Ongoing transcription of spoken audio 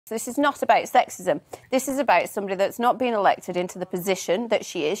This is not about sexism. This is about somebody that's not been elected into the position that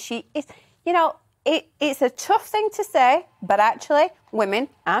she is. She is, you know, it's a tough thing to say, but actually women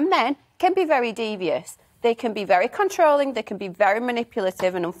and men can be very devious. They can be very controlling, they can be very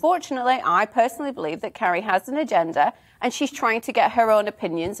manipulative, and unfortunately, I personally believe that Carrie has an agenda and she's trying to get her own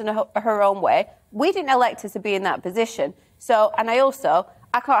opinions and her own way. We didn't elect her to be in that position. So, and I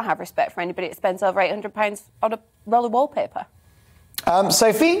can't have respect for anybody that spends over £800 on a roll of wallpaper.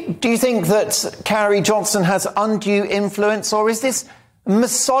 Sophie, do you think that Carrie Johnson has undue influence, or is this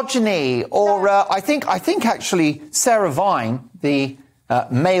misogyny? Or I think actually Sarah Vine, the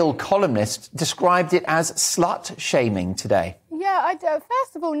male columnist, described it as slut-shaming today. Yeah,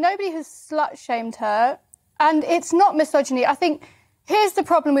 first of all, nobody has slut-shamed her, and it's not misogyny. I think here's the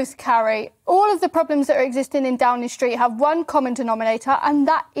problem with Carrie. All of the problems that are existing in Downing Street have one common denominator, and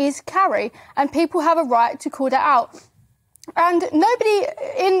that is Carrie, and people have a right to call that out. And nobody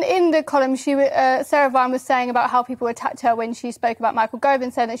in the column, Sarah Vine was saying about how people attacked her when she spoke about Michael Gove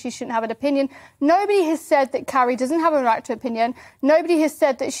and said that she shouldn't have an opinion. Nobody has said that Carrie doesn't have a right to opinion. Nobody has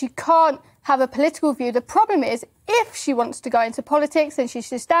said that she can't have a political view. The problem is, if she wants to go into politics, then she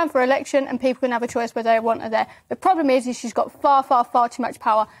should stand for election and people can have a choice whether they want her there. The problem is she's got far, far, far too much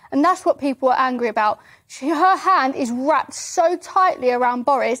power. And that's what people are angry about. Her hand is wrapped so tightly around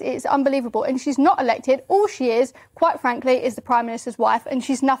Boris, it's unbelievable. And she's not elected. All she is, quite frankly, is the Prime Minister's wife, and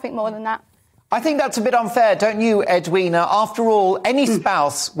she's nothing more than that. I think that's a bit unfair, don't you, Edwina? After all, any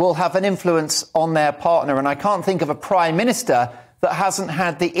spouse will have an influence on their partner, and I can't think of a Prime Minister that hasn't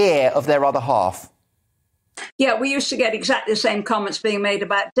had the ear of their other half. Yeah, we used to get exactly the same comments being made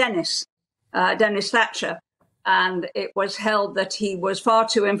about Dennis Thatcher. And it was held that he was far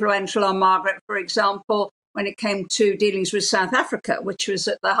too influential on Margaret, for example, when it came to dealings with South Africa, which was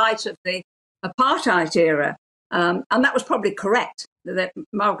at the height of the apartheid era. And that was probably correct, that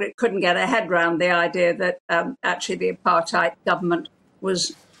Margaret couldn't get her head around the idea that actually the apartheid government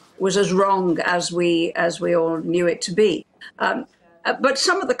was as wrong as we all knew it to be. But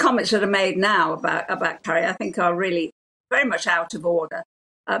some of the comments that are made now about Carrie, I think, are really very much out of order.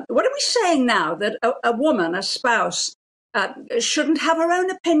 What are we saying now? That a woman, a spouse, shouldn't have her own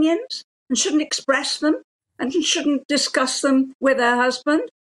opinions and shouldn't express them and shouldn't discuss them with her husband?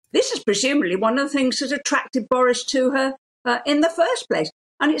 This is presumably one of the things that attracted Boris to her in the first place.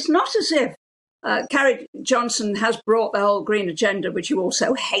 And it's not as if Carrie Johnson has brought the whole green agenda, which you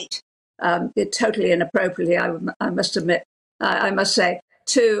also hate, totally inappropriately, I must admit, I must say,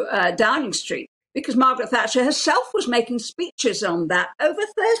 to Downing Street, because Margaret Thatcher herself was making speeches on that over 30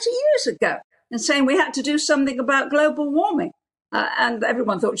 years ago and saying we had to do something about global warming. And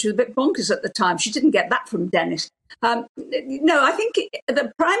everyone thought she was a bit bonkers at the time. She didn't get that from Dennis. No, I think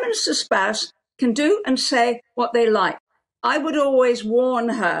the Prime Minister's spouse can do and say what they like. I would always warn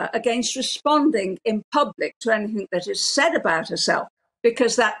her against responding in public to anything that is said about herself,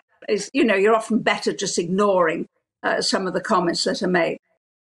 because that is, you know, you're often better just ignoring some of the comments that are made.